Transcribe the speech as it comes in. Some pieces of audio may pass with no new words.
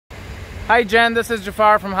Hi Jen, this is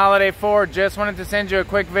Jafar from Holiday Ford. Just wanted to send you a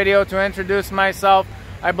quick video to introduce myself.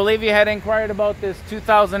 I believe you had inquired about this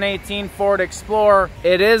 2018 Ford Explorer.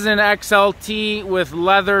 It is an XLT with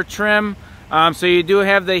leather trim. So you do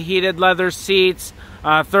have the heated leather seats,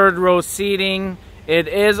 third row seating. It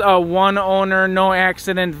is a one owner, no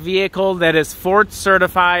accident vehicle that is Ford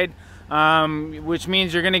certified, which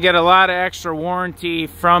means you're going to get a lot of extra warranty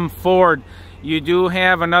from Ford. You do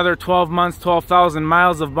have another 12 months, 12,000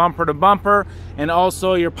 miles of bumper to bumper, and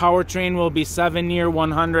also your powertrain will be 7-year,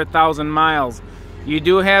 100,000 miles. You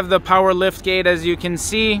do have the power lift gate, as you can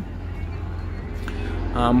see,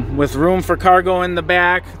 with room for cargo in the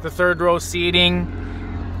back, the third row seating.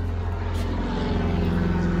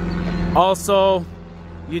 Also,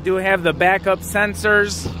 you do have the backup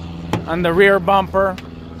sensors on the rear bumper.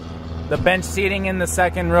 The bench seating in the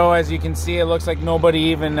second row, as you can see, it looks like nobody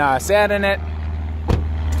even sat in it.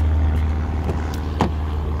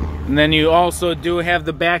 And then you also do have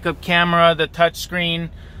the backup camera, the touchscreen,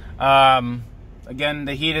 again,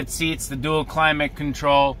 the heated seats, the dual climate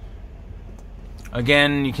control.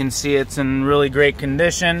 Again, you can see it's in really great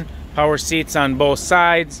condition. Power seats on both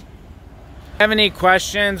sides. If you have any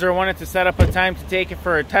questions or wanted to set up a time to take it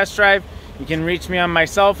for a test drive, you can reach me on my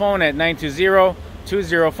cell phone at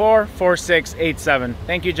 920-204-4687.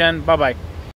 Thank you, Jen. Bye-bye.